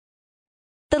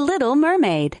The Little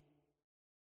Mermaid.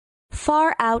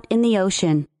 Far out in the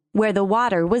ocean, where the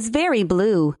water was very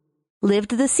blue,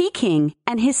 lived the Sea King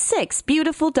and his 6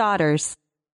 beautiful daughters.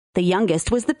 The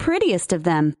youngest was the prettiest of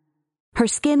them. Her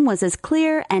skin was as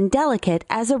clear and delicate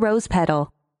as a rose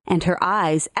petal, and her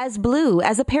eyes as blue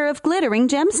as a pair of glittering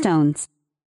gemstones.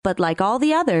 But like all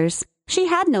the others, she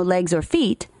had no legs or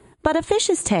feet, but a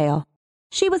fish's tail.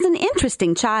 She was an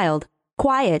interesting child,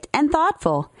 quiet and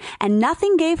thoughtful, and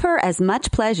nothing gave her as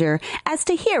much pleasure as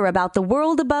to hear about the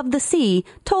world above the sea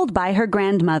told by her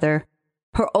grandmother.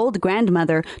 Her old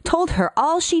grandmother told her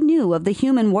all she knew of the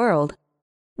human world.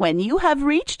 "When you have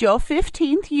reached your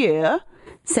 15th year,"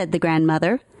 said the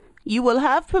grandmother, "you will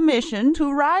have permission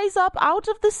to rise up out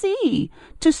of the sea,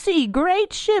 to see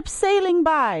great ships sailing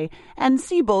by, and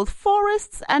see both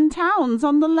forests and towns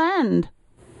on the land."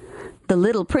 The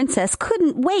little princess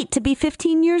couldn't wait to be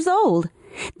 15 years old.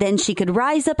 Then she could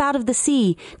rise up out of the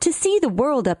sea to see the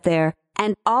world up there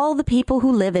and all the people who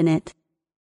live in it.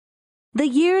 The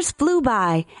years flew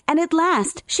by, and at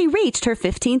last she reached her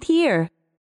 15th year.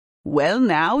 "Well,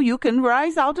 now you can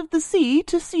rise out of the sea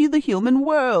to see the human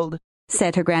world,"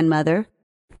 said her grandmother.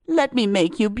 "Let me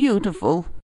make you beautiful."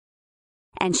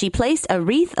 And she placed a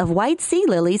wreath of white sea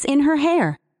lilies in her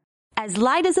hair. As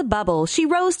light as a bubble, she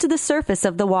rose to the surface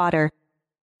of the water.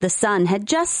 The sun had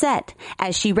just set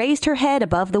as she raised her head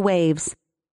above the waves.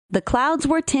 The clouds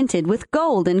were tinted with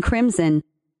gold and crimson.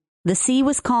 The sea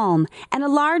was calm, and a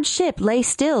large ship lay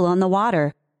still on the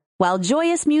water, while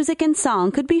joyous music and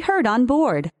song could be heard on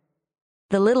board.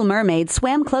 The little mermaid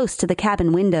swam close to the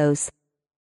cabin windows.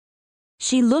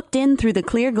 She looked in through the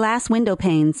clear glass window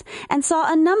panes and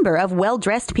saw a number of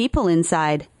well-dressed people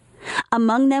inside.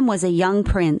 Among them was a young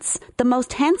prince, the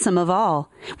most handsome of all,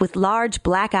 with large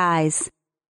black eyes.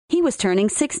 He was turning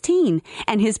 16,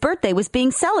 and his birthday was being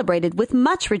celebrated with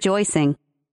much rejoicing.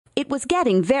 It was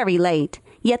getting very late,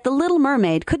 yet the little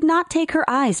mermaid could not take her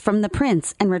eyes from the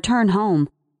prince and return home.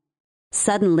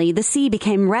 Suddenly the sea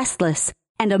became restless,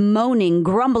 and a moaning,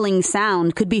 grumbling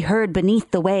sound could be heard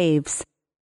beneath the waves.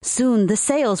 Soon the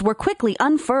sails were quickly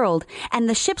unfurled, and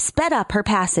the ship sped up her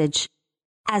passage.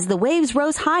 As the waves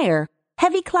rose higher,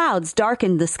 heavy clouds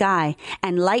darkened the sky,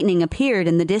 and lightning appeared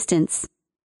in the distance.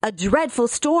 A dreadful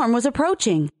storm was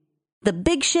approaching. The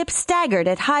big ship staggered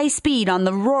at high speed on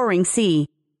the roaring sea.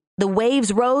 The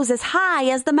waves rose as high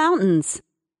as the mountains.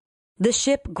 The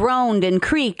ship groaned and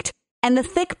creaked, and the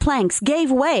thick planks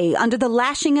gave way under the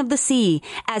lashing of the sea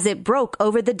as it broke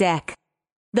over the deck.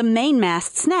 The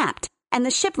mainmast snapped, and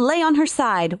the ship lay on her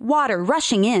side, water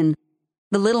rushing in.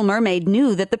 The little mermaid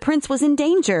knew that the prince was in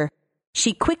danger.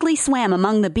 She quickly swam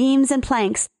among the beams and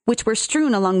planks which were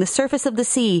strewn along the surface of the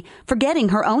sea, forgetting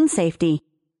her own safety.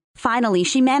 Finally,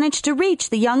 she managed to reach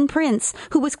the young prince,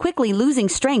 who was quickly losing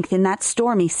strength in that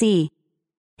stormy sea.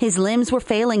 His limbs were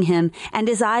failing him, and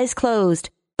his eyes closed,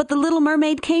 but the little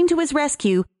mermaid came to his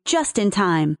rescue just in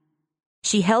time.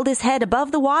 She held his head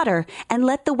above the water and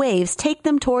let the waves take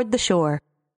them toward the shore.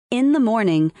 In the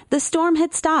morning, the storm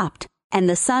had stopped, and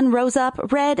the sun rose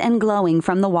up red and glowing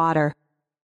from the water.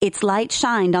 Its light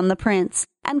shined on the prince,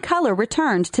 and color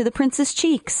returned to the prince's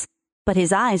cheeks, but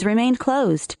his eyes remained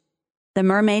closed. The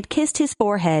mermaid kissed his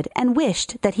forehead and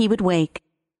wished that he would wake.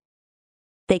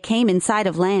 They came in sight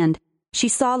of land. She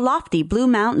saw lofty blue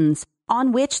mountains,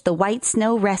 on which the white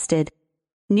snow rested.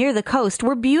 Near the coast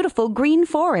were beautiful green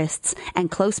forests,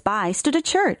 and close by stood a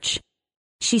church.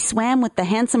 She swam with the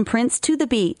handsome prince to the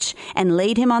beach and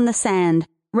laid him on the sand,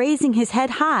 raising his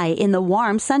head high in the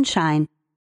warm sunshine.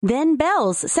 Then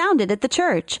bells sounded at the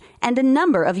church, and a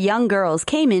number of young girls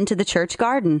came into the church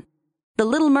garden. The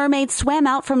little mermaid swam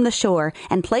out from the shore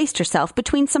and placed herself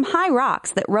between some high rocks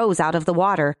that rose out of the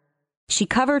water. She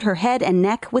covered her head and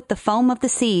neck with the foam of the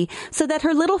sea so that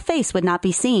her little face would not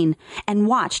be seen, and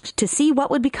watched to see what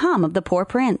would become of the poor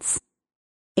prince.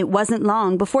 It wasn't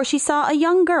long before she saw a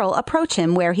young girl approach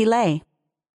him where he lay.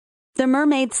 The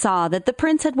mermaid saw that the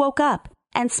prince had woke up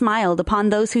and smiled upon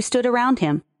those who stood around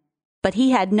him, but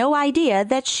he had no idea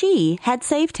that she had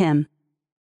saved him.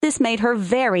 This made her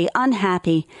very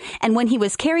unhappy, and when he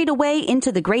was carried away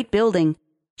into the great building,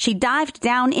 she dived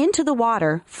down into the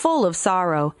water, full of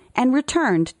sorrow, and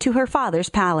returned to her father's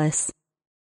palace.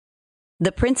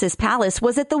 The prince's palace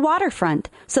was at the waterfront,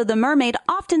 so the mermaid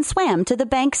often swam to the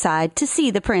bankside to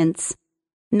see the prince.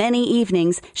 Many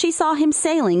evenings she saw him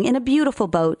sailing in a beautiful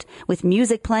boat, with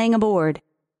music playing aboard.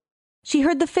 She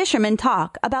heard the fishermen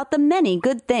talk about the many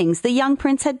good things the young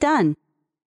prince had done.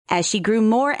 As she grew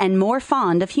more and more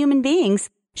fond of human beings,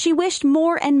 she wished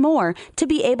more and more to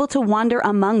be able to wander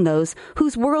among those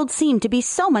whose world seemed to be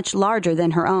so much larger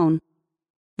than her own.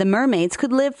 The mermaids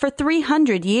could live for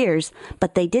 300 years,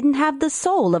 but they didn't have the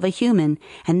soul of a human,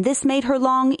 and this made her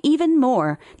long even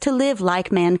more to live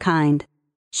like mankind.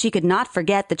 She could not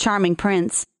forget the charming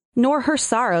prince, nor her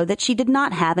sorrow that she did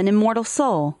not have an immortal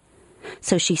soul.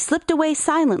 So she slipped away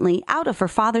silently out of her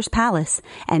father's palace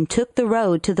and took the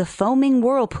road to the foaming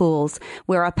whirlpools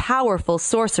where a powerful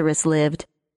sorceress lived.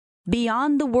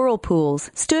 Beyond the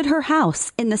whirlpools stood her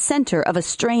house in the center of a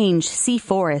strange sea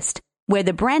forest, where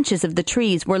the branches of the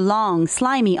trees were long,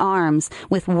 slimy arms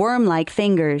with worm-like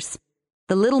fingers.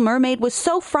 The little mermaid was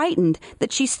so frightened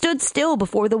that she stood still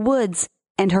before the woods,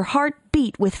 and her heart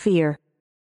beat with fear.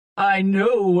 "I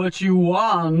know what you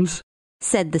want,"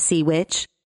 said the sea witch.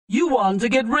 "You want to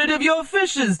get rid of your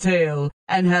fish's tail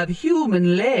and have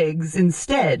human legs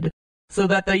instead, so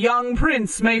that the young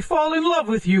prince may fall in love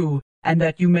with you, and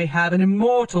that you may have an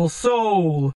immortal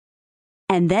soul."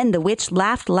 And then the witch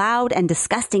laughed loud and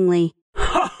disgustingly.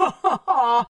 "Ha ha ha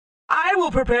ha! I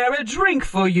will prepare a drink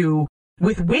for you,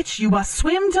 with which you must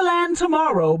swim to land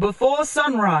tomorrow before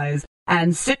sunrise,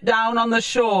 and sit down on the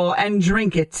shore and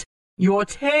drink it. Your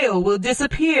tail will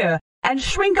disappear and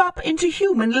shrink up into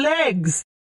human legs.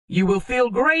 You will feel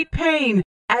great pain,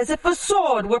 as if a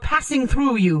sword were passing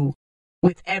through you.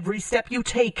 With every step you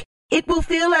take, it will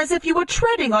feel as if you were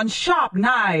treading on sharp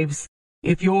knives.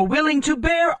 If you're willing to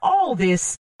bear all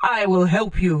this, I will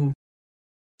help you."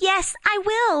 "Yes, I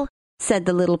will," said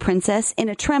the little princess in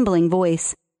a trembling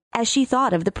voice, as she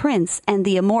thought of the prince and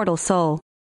the immortal soul.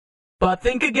 "But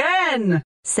think again,"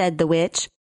 said the witch.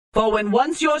 "For when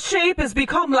once your shape has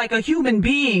become like a human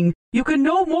being, you can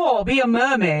no more be a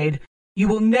mermaid. You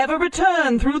will never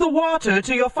return through the water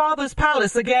to your father's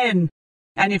palace again.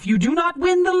 And if you do not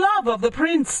win the love of the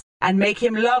prince and make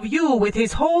him love you with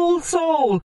his whole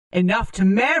soul, enough to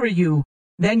marry you,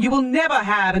 then you will never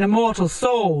have an immortal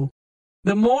soul.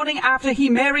 The morning after he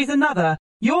marries another,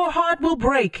 your heart will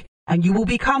break, and you will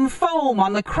become foam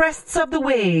on the crests of the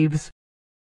waves."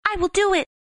 "I will do it,"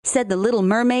 said the little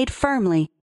mermaid firmly.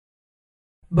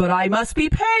 "But I must be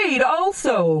paid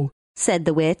also," said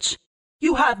the witch.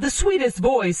 "You have the sweetest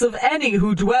voice of any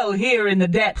who dwell here in the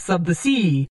depths of the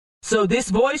sea, so this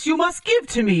voice you must give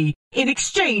to me in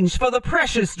exchange for the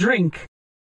precious drink."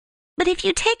 "But if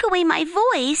you take away my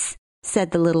voice,"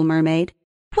 said the little mermaid,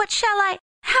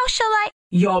 how shall I?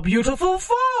 "Your beautiful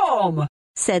form,"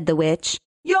 said the witch.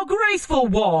 "Your graceful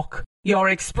walk, your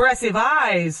expressive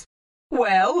eyes.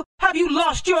 Well, have you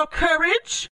lost your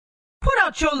courage? Put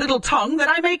out your little tongue that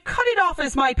I may cut it off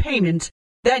as my payment.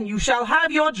 Then you shall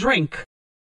have your drink."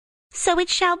 "So it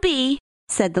shall be,"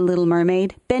 said the little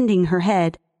mermaid, bending her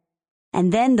head.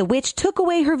 And then the witch took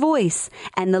away her voice,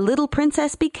 and the little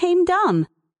princess became dumb,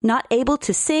 not able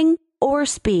to sing or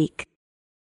speak.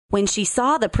 When she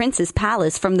saw the prince's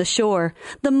palace from the shore,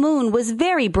 the moon was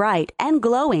very bright and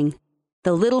glowing.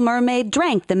 The little mermaid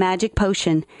drank the magic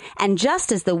potion, and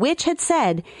just as the witch had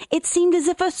said, it seemed as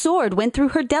if a sword went through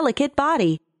her delicate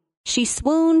body. She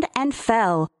swooned and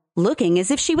fell, looking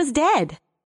as if she was dead.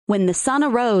 When the sun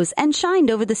arose and shined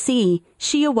over the sea,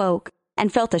 she awoke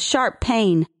and felt a sharp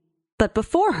pain. But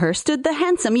before her stood the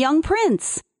handsome young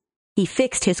prince. He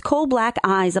fixed his coal-black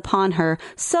eyes upon her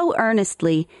so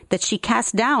earnestly that she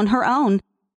cast down her own,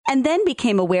 and then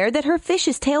became aware that her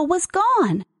fish's tail was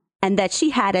gone, and that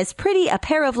she had as pretty a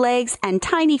pair of legs and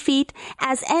tiny feet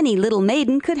as any little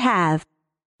maiden could have.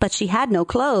 But she had no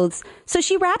clothes, so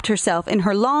she wrapped herself in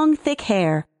her long, thick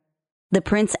hair. The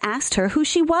prince asked her who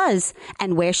she was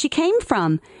and where she came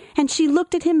from, and she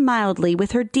looked at him mildly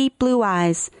with her deep blue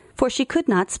eyes, for she could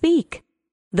not speak.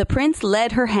 The prince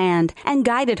led her hand and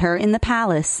guided her in the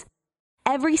palace.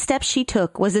 Every step she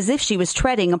took was as if she was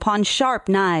treading upon sharp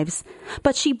knives,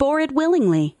 but she bore it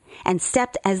willingly and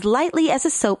stepped as lightly as a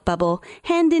soap bubble,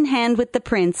 hand in hand with the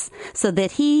prince, so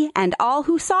that he and all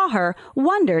who saw her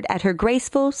wondered at her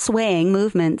graceful, swaying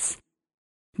movements.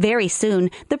 Very soon,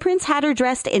 the prince had her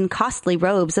dressed in costly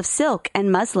robes of silk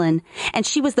and muslin, and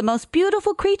she was the most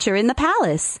beautiful creature in the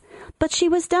palace. But she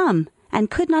was dumb and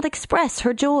could not express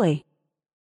her joy.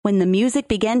 When the music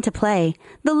began to play,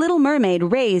 the little mermaid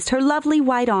raised her lovely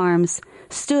white arms,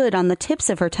 stood on the tips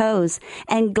of her toes,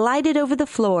 and glided over the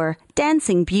floor,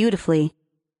 dancing beautifully.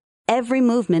 Every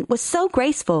movement was so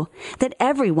graceful that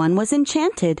everyone was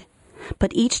enchanted.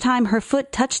 But each time her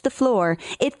foot touched the floor,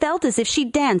 it felt as if she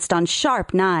danced on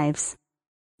sharp knives.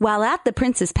 While at the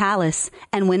prince's palace,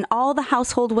 and when all the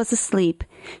household was asleep,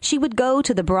 she would go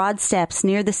to the broad steps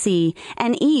near the sea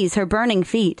and ease her burning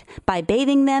feet by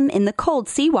bathing them in the cold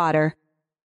sea water.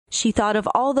 She thought of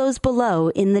all those below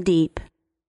in the deep.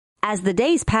 As the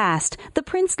days passed, the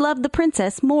prince loved the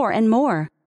princess more and more.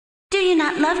 "Do you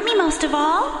not love me most of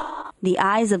all?" the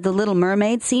eyes of the little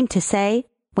mermaid seemed to say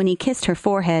when he kissed her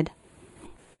forehead.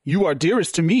 "You are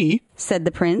dearest to me," said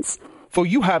the prince, "for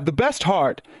you have the best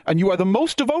heart, and you are the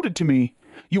most devoted to me.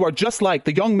 You are just like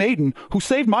the young maiden who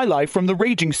saved my life from the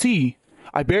raging sea.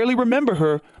 I barely remember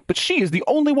her, but she is the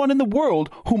only one in the world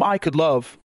whom I could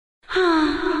love."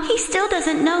 "He still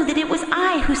doesn't know that it was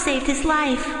I who saved his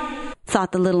life,"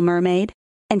 thought the little mermaid,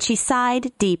 and she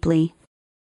sighed deeply.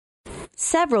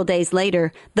 Several days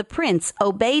later, the prince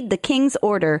obeyed the king's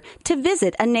order to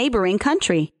visit a neighboring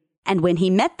country, and when he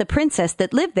met the princess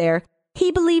that lived there,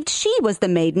 he believed she was the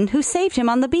maiden who saved him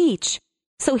on the beach,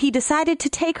 so he decided to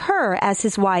take her as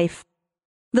his wife.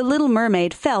 The little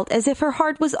mermaid felt as if her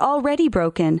heart was already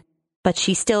broken, but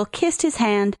she still kissed his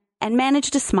hand and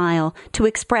managed a smile to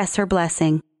express her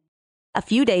blessing. A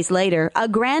few days later, a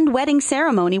grand wedding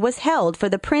ceremony was held for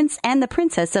the prince and the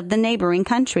princess of the neighboring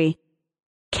country.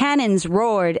 Cannons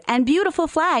roared and beautiful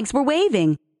flags were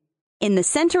waving. In the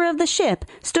center of the ship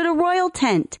stood a royal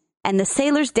tent, and the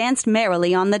sailors danced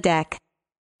merrily on the deck.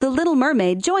 The little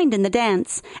mermaid joined in the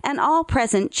dance, and all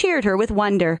present cheered her with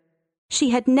wonder.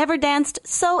 She had never danced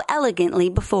so elegantly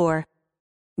before.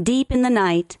 Deep in the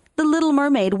night, the little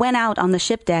mermaid went out on the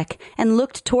ship deck and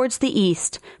looked towards the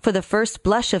east for the first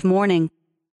blush of morning,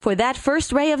 for that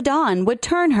first ray of dawn would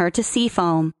turn her to sea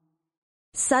foam.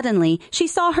 Suddenly, she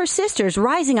saw her sisters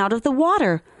rising out of the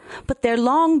water, but their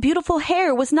long, beautiful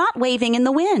hair was not waving in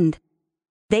the wind.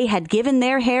 They had given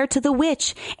their hair to the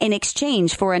witch in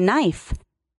exchange for a knife.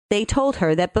 They told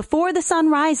her that before the sun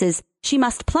rises, she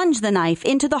must plunge the knife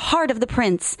into the heart of the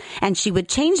prince, and she would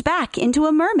change back into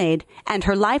a mermaid, and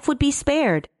her life would be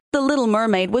spared. The little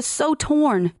mermaid was so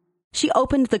torn. She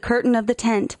opened the curtain of the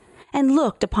tent and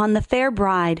looked upon the fair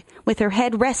bride with her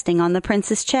head resting on the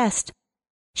prince's chest.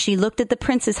 She looked at the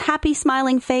prince's happy,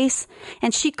 smiling face,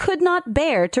 and she could not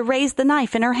bear to raise the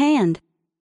knife in her hand.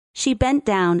 She bent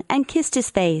down and kissed his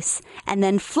face, and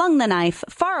then flung the knife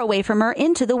far away from her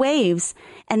into the waves,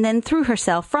 and then threw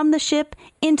herself from the ship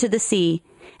into the sea,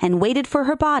 and waited for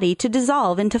her body to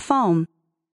dissolve into foam.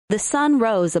 The sun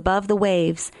rose above the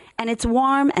waves, and its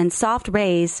warm and soft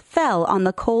rays fell on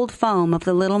the cold foam of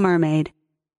the little mermaid.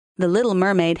 The little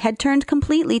mermaid had turned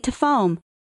completely to foam,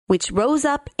 which rose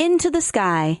up into the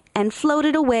sky and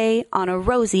floated away on a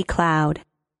rosy cloud.